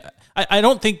 even I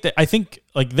don't think that. I think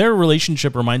like their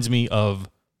relationship reminds me of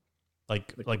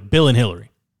like Bill and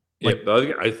Hillary. Like,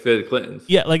 yeah, I said Clintons.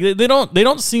 Yeah, like they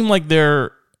don't seem like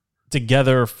they're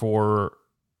together for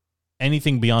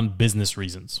anything beyond business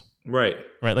reasons. Right.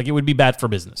 Like it would be bad for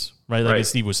business, right? Like as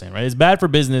Steve was saying, right? It's bad for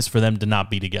business for them to not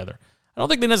be together. I don't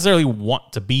think they necessarily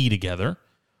want to be together,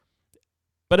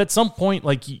 but at some point,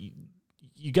 like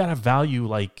you gotta value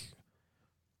like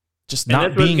just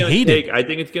not being hated. I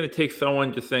think it's gonna take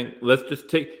someone just saying, let's just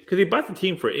take, because he bought the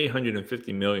team for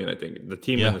 $850 million. I think the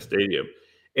team in the stadium,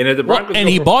 and at the Broncos, and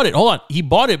he bought it. Hold on, he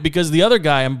bought it because the other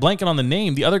guy, I'm blanking on the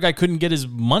name. The other guy couldn't get his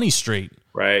money straight.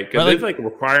 Right, because there's like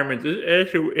requirements.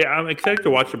 Actually, I'm excited to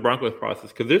watch the Broncos process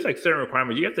because there's like certain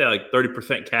requirements. You have to have like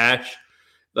 30% cash.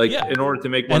 In order to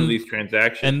make one of these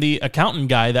transactions. And the accountant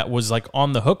guy that was like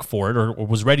on the hook for it or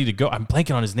was ready to go, I'm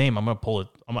blanking on his name. I'm gonna pull it.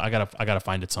 I gotta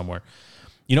find it somewhere.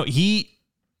 You know, he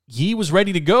was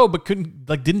ready to go, but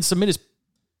didn't submit his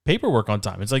paperwork on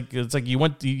time. It's like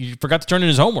you forgot to turn in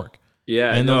his homework.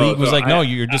 Yeah, and the league was like, no,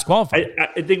 you're disqualified.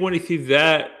 I think when he sees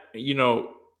that, you know,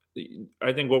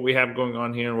 I think what we have going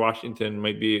on here in Washington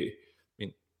might be, I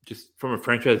mean, just from a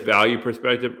franchise value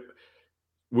perspective.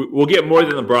 We'll get more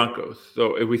than the Broncos.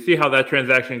 So if we see how that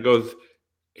transaction goes,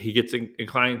 he gets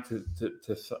inclined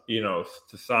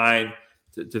to sign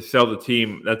to sell the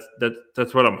team.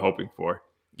 That's what I'm hoping for.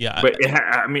 Yeah, but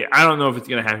I mean, I don't know if it's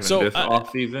going to happen this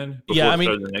off season. Yeah, I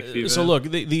mean, the next season. So look,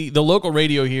 the local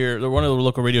radio here, one of the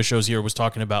local radio shows here was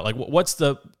talking about like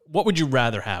what would you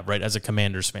rather have, right? As a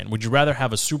Commanders fan, would you rather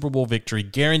have a Super Bowl victory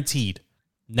guaranteed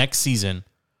next season,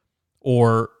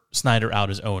 or Snyder out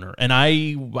as owner? And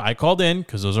I called in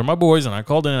because those are my boys, and I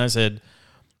called in and I said,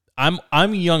 I'm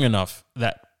young enough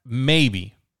that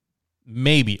maybe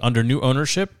under new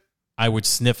ownership I would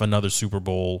sniff another Super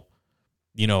Bowl,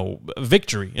 you know,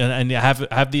 victory and have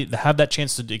that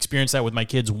chance to experience that with my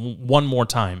kids one more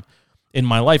time in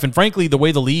my life. And frankly, the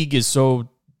way the league is so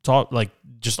taught, like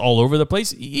just all over the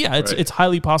place, it's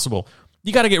highly possible.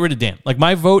 You got to get rid of Dan. Like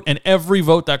my vote and every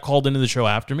vote that called into the show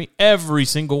after me, every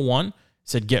single one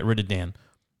said get rid of Dan.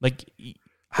 Like,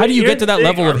 how do you get to that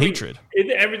level of hatred?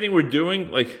 Isn't everything we're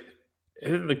doing, like,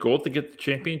 isn't the goal to get the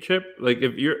championship? Like,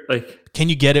 if you're like, can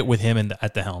you get it with him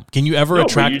at the helm? Can you ever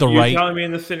attract the right? You're telling me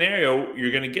in this scenario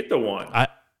you're going to get the one.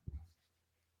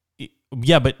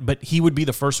 Yeah, but he would be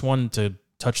the first one to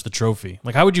touch the trophy.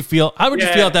 Like, how would you feel? How would you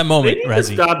feel at that moment, Razzie? They need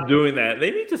to stop doing that. They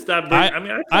need to stop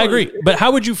doing. I agree. But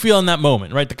how would you feel in that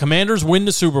moment? Right, the Commanders win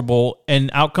the Super Bowl,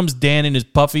 and out comes Dan in his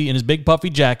big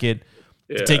puffy jacket.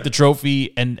 To take the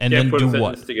trophy and then do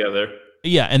what? Together.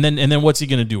 Yeah, and then what's he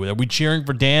going to do with it? Are we cheering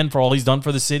for Dan for all he's done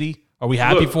for the city? Are we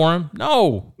happy for him?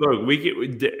 No. Look,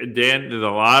 Dan. There's a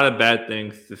lot of bad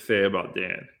things to say about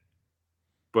Dan,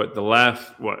 but the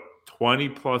last 20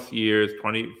 plus years,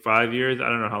 25 years. I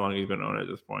don't know how long he's been owner at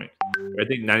this point. I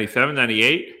think 97,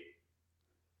 98.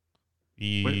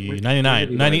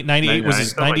 99. 98 was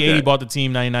his, 98 he bought the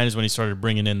team. 99 is when he started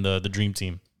bringing in the dream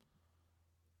team.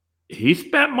 He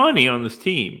spent money on this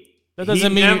team. That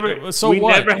doesn't mean we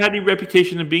never had a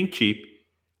reputation of being cheap.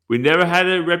 We never had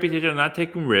a reputation of not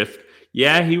taking risks.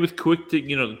 Yeah, he was quick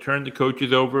to turn the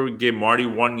coaches over. We gave Marty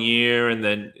 1 year, and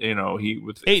then he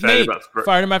was 8-8.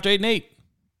 Fired him after 8-8.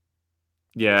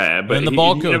 Yeah, but the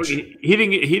ball coach. He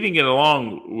didn't get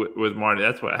along with Marty.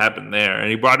 That's what happened there. And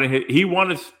he brought in he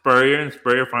wanted Spurrier, and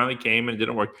Spurrier finally came and it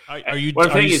didn't work. Are you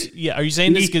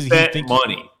saying this because he thinks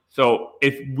money? So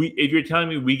if you're telling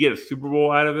me we get a Super Bowl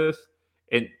out of this,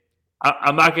 and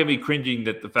I'm not going to be cringing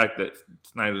at the fact that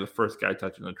Snyder's the first guy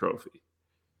touching the trophy.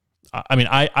 I mean,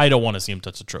 I don't want to see him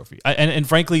touch the trophy. And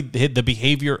frankly, the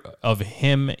behavior of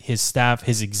him, his staff,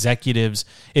 his executives,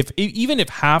 even if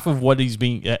half of what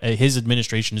his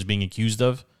administration is being accused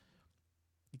of,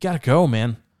 you gotta go,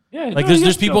 man. Yeah, like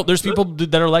there's people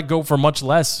that are let go for much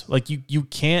less. Like you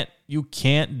can't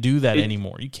do that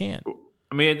anymore. You can't.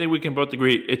 I mean, I think we can both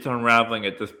agree it's unraveling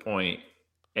at this point,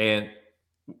 and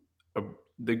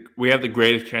we have the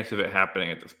greatest chance of it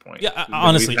happening at this point. Yeah,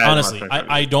 honestly,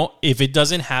 I don't. If it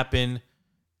doesn't happen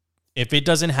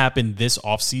this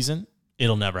offseason,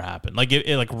 it'll never happen. Like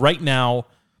like right now,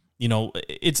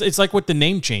 it's like with the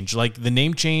name change. Like the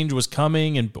name change was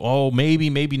coming, and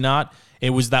maybe not. It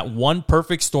was that one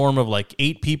perfect storm of like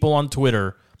 8 people on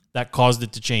Twitter that caused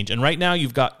it to change. And right now,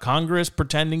 you've got Congress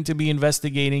pretending to be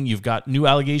investigating. You've got new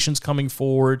allegations coming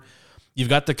forward. You've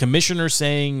got the commissioner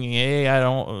saying, "Hey,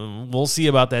 we'll see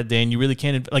about that day." And you really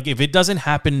can't. Like, if it doesn't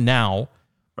happen now,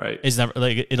 right? It's never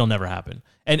it'll never happen.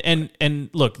 And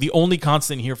look, the only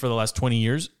constant here for the last 20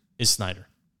 years is Snyder.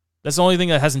 That's the only thing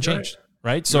that hasn't changed,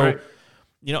 right? So, right.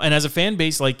 And as a fan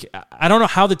base, like, I don't know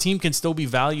how the team can still be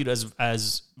valued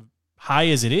as high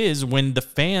as it is when the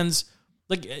fans.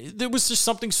 Like, there was just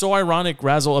something so ironic,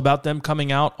 Razzle, about them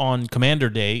coming out on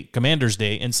Commander's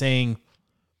Day, and saying,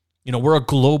 we're a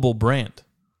global brand.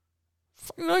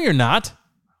 No, you're not.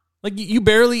 Like, you're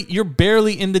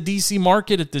barely in the DC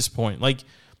market at this point. Like,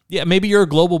 yeah, maybe you're a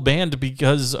global brand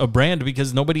because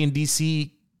nobody in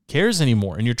DC cares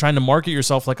anymore, and you're trying to market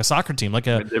yourself like a soccer team, like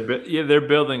they're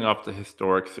building off the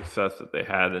historic success that they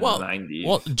had in the 90s.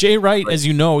 Well, Jay Wright, as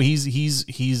you know,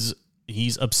 he's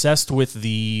obsessed with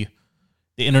the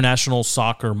international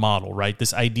soccer model, right?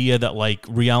 This idea that like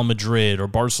Real Madrid or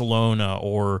Barcelona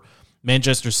or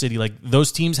Manchester City, like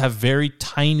those teams have very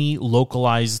tiny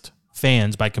localized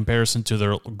fans by comparison to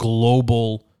their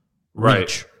global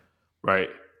reach. Right.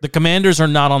 The Commanders are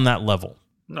not on that level.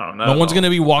 No one's going to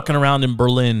be walking around in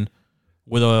Berlin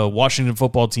with a Washington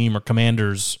football team or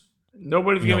Commanders.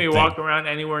 Nobody's going to be walking around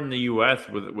anywhere in the U.S.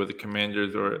 with the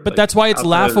Commanders or. But that's why it's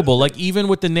laughable. Like even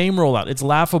with the name rollout, it's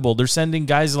laughable. They're sending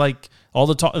guys like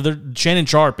Shannon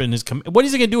Sharp and his. What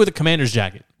is he going to do with a Commander's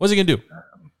jacket? What's he going to do?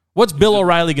 What's Bill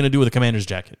O'Reilly going to do with a Commander's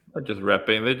jacket? They're just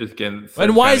repping. They're just getting.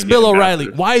 And why is Bill O'Reilly?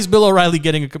 Why is Bill O'Reilly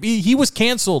getting a? He was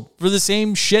canceled for the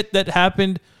same shit that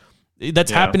happened.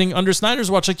 That's happening under Snyder's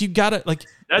watch. Like you gotta like.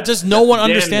 Does no one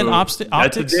understand optics?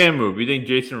 That's a damn move. You think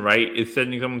Jason Wright is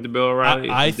sending someone to Bill O'Reilly?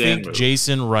 I think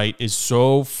Jason Wright is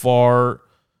so far.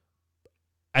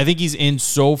 I think he's in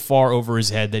so far over his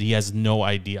head that he has no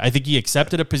idea. I think he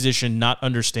accepted a position not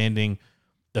understanding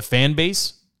the fan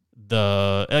base.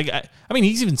 I mean,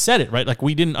 he's even said it, right? Like,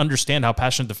 we didn't understand how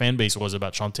passionate the fan base was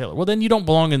about Sean Taylor. Well, then you don't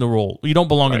belong in the role. You don't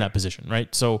belong in that position,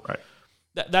 right? So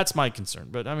that's my concern.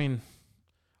 But, I mean,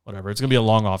 whatever. It's going to be a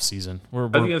long off season. I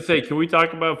was going to say, can we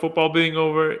talk about football being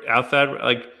over outside?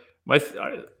 Like, it's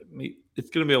going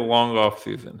to be a long off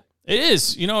season. It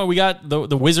is. We got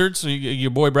the Wizards.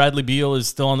 Your boy Bradley Beal is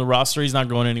still on the roster. He's not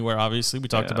going anywhere, obviously. We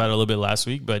talked about it a little bit last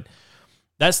week, but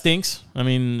that stinks. I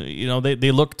mean,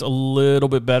 they looked a little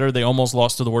bit better. They almost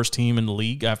lost to the worst team in the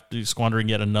league after squandering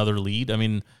yet another lead. I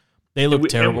mean, they look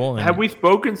terrible. Have we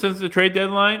spoken since the trade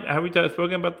deadline? Have we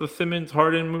spoken about the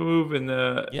Simmons-Harden move?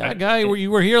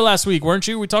 You were here last week, weren't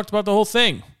you? We talked about the whole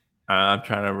thing. I'm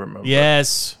trying to remember.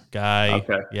 Yes, Guy.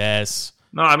 Okay. Yes.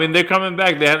 No, I mean, they're coming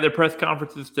back. They had their press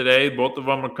conferences today. Both of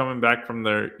them are coming back from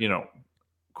their,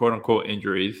 quote-unquote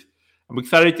injuries. I'm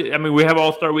excited we have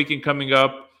All-Star Weekend coming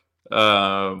up.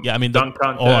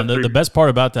 The best part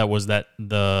about that was that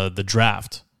the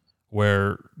draft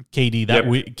where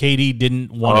KD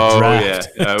didn't want to draft.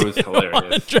 Oh, yeah. That was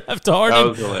hilarious. Draft Harden. That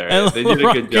was hilarious. They did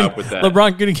a good job with that.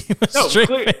 LeBron couldn't give a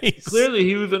straight face. Clearly,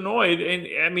 he was annoyed. And,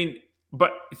 I mean,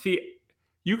 but see,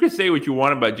 you could say what you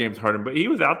want about James Harden, but he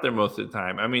was out there most of the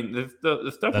time. I mean,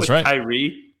 the stuff with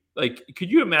Kyrie, like,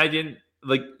 could you imagine,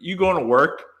 like, you going to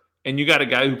work and you got a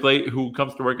guy who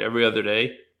comes to work every other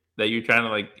day that you're trying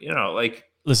to,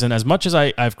 Listen, as much as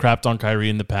I've crapped on Kyrie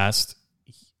in the past,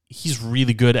 he's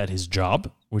really good at his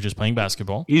job, which is playing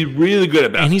basketball. He's really good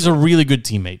at basketball. And he's a really good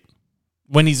teammate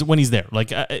when he's there. Like,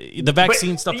 the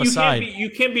vaccine stuff aside. You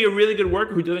can't be a really good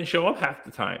worker who doesn't show up half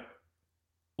the time.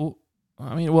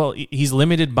 He's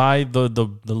limited by the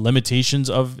limitations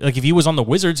of, like, if he was on the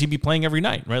Wizards, he'd be playing every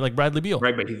night, right? Like Bradley Beal.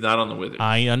 Right, but he's not on the Wizards.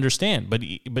 I understand, but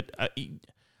I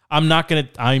am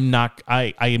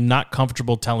not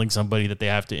comfortable telling somebody that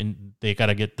they got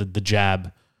to get the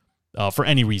jab for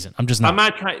any reason. I'm just not. I'm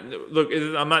not trying. Look, this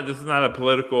is not a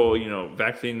political,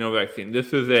 vaccine, no vaccine.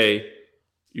 This is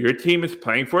your team is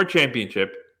playing for a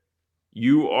championship.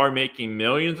 You are making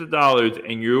millions of dollars,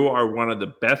 and you are one of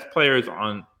the best players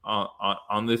on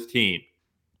this team.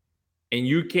 and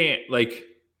you can't like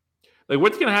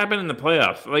what's going to happen in the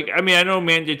playoffs? Like, I mean, I know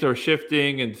mandates are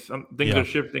shifting and some things are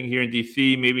shifting here in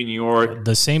DC, maybe New York.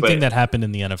 The same thing that happened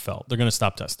in the NFL. They're going to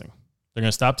stop testing. They're going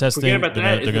to stop testing. Forget about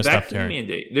that. They're going to stop carrying.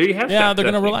 Mandate. They're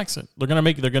going to relax it. They're going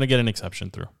to get an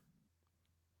exception through.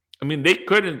 I mean, they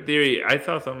could, in theory. I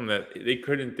saw something that they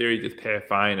could, in theory, just pay a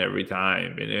fine every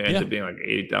time, and it ends up being like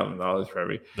 $80,000 for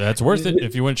every. That's worth it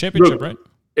if you win a championship, right?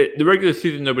 The regular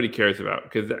season nobody cares about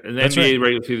because in the NBA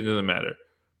regular season doesn't matter.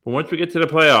 But once we get to the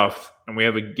playoffs and we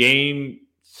have a game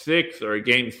 6 or a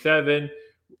game 7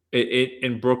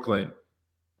 in Brooklyn,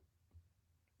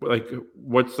 like,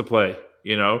 what's the play?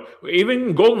 You know,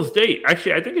 even Golden State.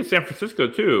 Actually, I think it's San Francisco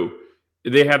too.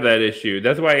 They have that issue.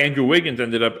 That's why Andrew Wiggins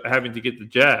ended up having to get the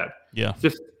jab. Yeah.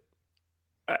 Just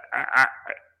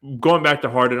going back to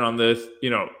Harden on this, you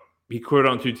know, he quit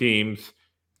on 2 teams.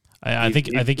 I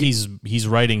think he's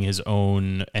writing his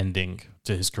own ending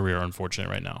to his career,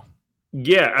 unfortunately, right now.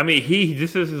 Yeah, I mean,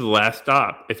 this is his last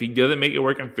stop. If he doesn't make it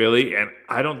work in Philly, and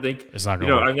I don't think it's not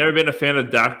going to work. I've never been a fan of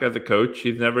Doc as a coach.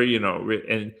 He's never,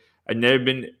 and I've never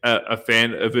been a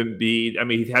fan of Embiid. I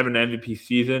mean, he's having an MVP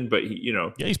season, but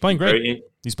he's playing great.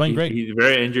 He's playing great. He's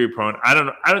very injury prone. I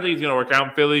don't think he's going to work out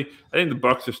in Philly. I think the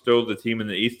Bucks are still the team in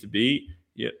the East to beat.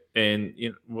 Yeah, and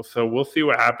so we'll see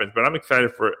what happens. But I'm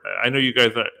excited for. I know you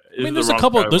guys are. I mean, there's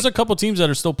a couple teams that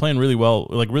are still playing really well,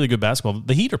 like really good basketball.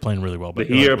 The Heat are playing really well. The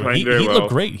Heat are playing very well. Heat look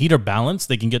great. Heat are balanced.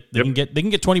 They can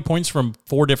get 20 points from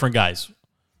 4 different guys.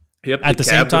 Yep, at the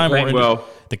same time,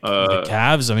 the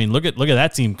Cavs. I mean, look at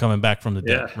that team coming back from the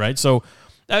dead, right? So,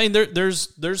 I mean, there's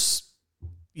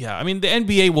I mean, the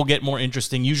NBA will get more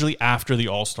interesting usually after the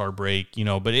All-Star break,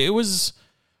 But it was,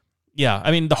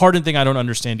 I mean, the Harden thing I don't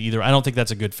understand either. I don't think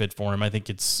that's a good fit for him. I think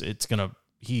he's gonna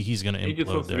implode just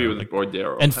wants there. To be with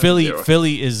Cordero. And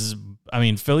Philly is. I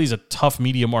mean, Philly's a tough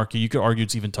media market. You could argue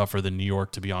it's even tougher than New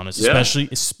York, to be honest,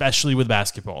 especially with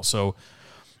basketball. So.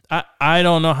 I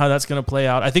don't know how that's going to play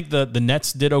out. I think the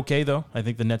Nets did okay, though. I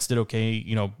think the Nets did okay,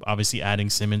 obviously adding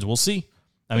Simmons. We'll see.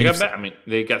 They got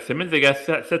Simmons. They got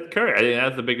Seth Curry. I think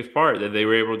that's the biggest part, that they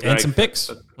were able to... And some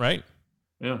picks, right?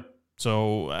 Yeah.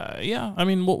 So, I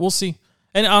mean, we'll see.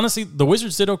 And honestly, the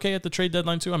Wizards did okay at the trade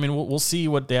deadline, too. I mean, we'll see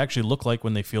what they actually look like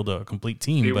when they field a complete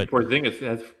team. But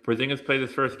has Porzingis played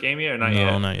his first game yet or not yet?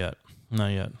 No, not yet. Not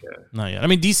yet. I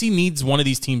mean, DC needs one of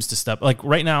these teams to step. Like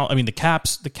right now, I mean, the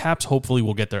Caps hopefully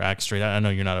will get their act straight. I know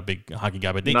you're not a big hockey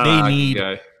guy, but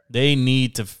they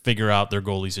need to figure out their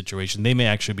goalie situation. They may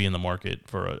actually be in the market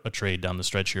for a trade down the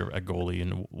stretch here at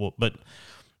goalie, but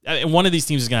one of these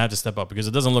teams is going to have to step up because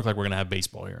it doesn't look like we're going to have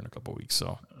baseball here in a couple of weeks.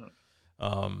 So,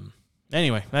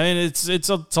 anyway, I mean, it's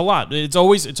a lot. It's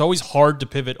always hard to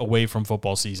pivot away from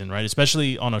football season, right?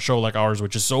 Especially on a show like ours,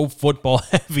 which is so football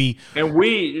heavy. And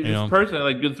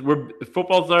personally,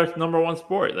 football's our number one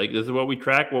sport. Like, this is what we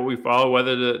track, what we follow.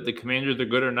 Whether the Commanders are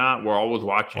good or not, we're always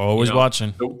watching.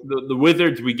 Watching. The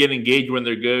Wizards, we get engaged when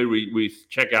they're good. We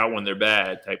check out when they're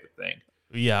bad, type of thing.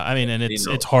 Yeah, I mean, and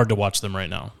it's hard to watch them right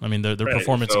now. I mean, their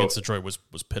performance against Detroit was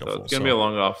pitiful. So it's going to be a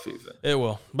long off season. It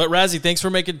will. But Razzie, thanks for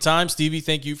making time. Stevie,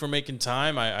 thank you for making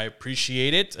time. I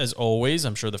appreciate it, as always.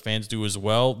 I'm sure the fans do as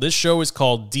well. This show is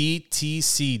called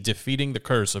DTC, Defeating the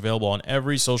Curse, available on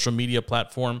every social media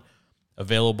platform,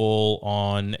 available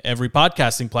on every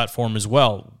podcasting platform as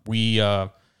well. We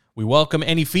welcome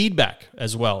any feedback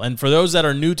as well. And for those that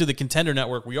are new to the Contender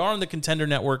Network, we are on the Contender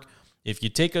Network. If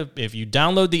you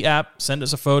download the app, send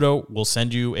us a photo, we'll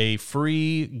send you a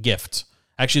free gift.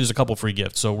 Actually, there's a couple free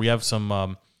gifts. So we have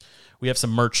some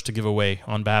merch to give away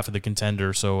on behalf of the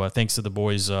Contender. So thanks to the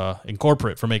boys in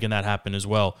corporate for making that happen as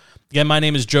well. Again, my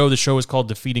name is Joe. The show is called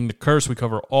Defeating the Curse. We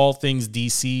cover all things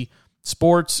DC,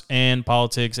 sports and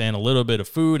politics, and a little bit of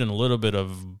food and a little bit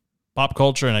of pop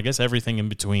culture, and I guess everything in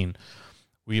between.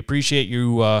 We appreciate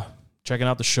you checking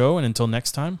out the show, and until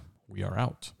next time, we are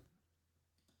out.